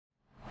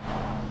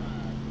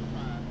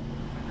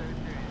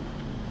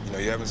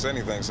you haven't said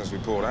anything since we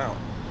pulled out.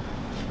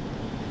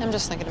 I'm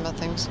just thinking about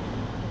things.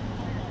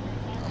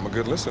 I'm a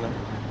good listener.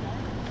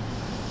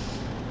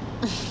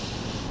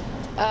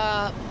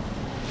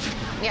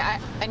 Yeah,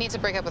 I need to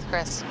break up with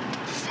Chris.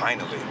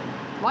 Finally.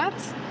 What?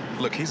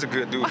 Look, he's a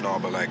good dude and all,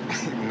 but, like,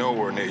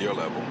 nowhere near your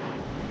level.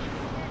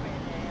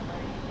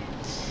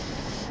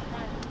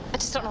 I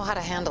just don't know how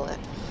to handle it.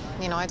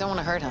 You know, I don't want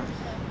to hurt him.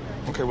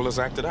 Okay, well, let's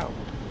act it out.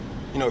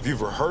 You know, if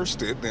you've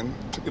rehearsed it, then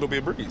it'll be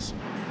a breeze.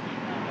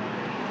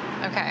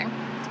 Okay.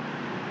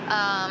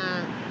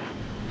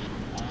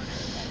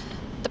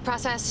 The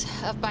process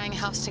of buying a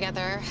house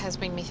together has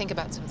made me think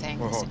about some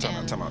things. Well, hold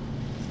on, time out.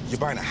 You're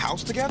buying a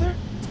house together?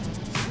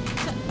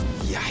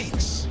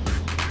 Yikes.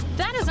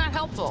 That is not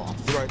helpful.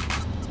 You're right.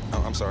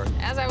 Oh, I'm sorry.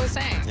 As I was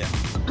saying. Yeah.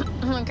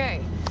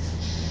 Okay.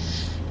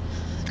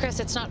 Chris,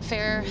 it's not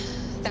fair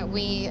that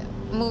we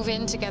move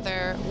in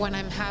together when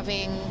I'm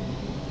having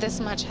this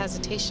much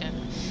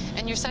hesitation.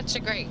 And you're such a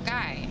great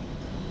guy.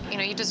 You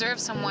know, you deserve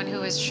someone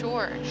who is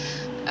sure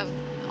of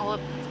all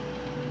of...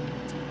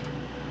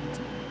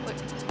 What?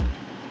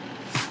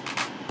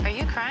 Are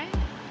you crying?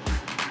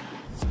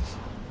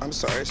 I'm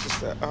sorry, it's just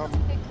that, I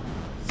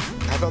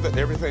thought that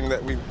everything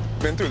that we've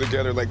been through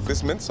together, like,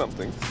 this meant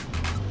something.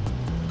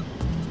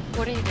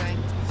 What are you doing?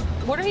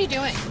 What are you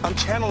doing? I'm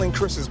channeling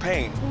Chris's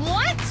pain.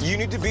 What? You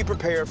need to be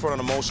prepared for an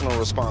emotional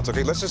response,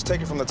 okay? Let's just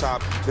take it from the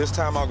top. This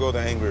time I'll go the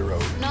angry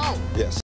road. No. Yes.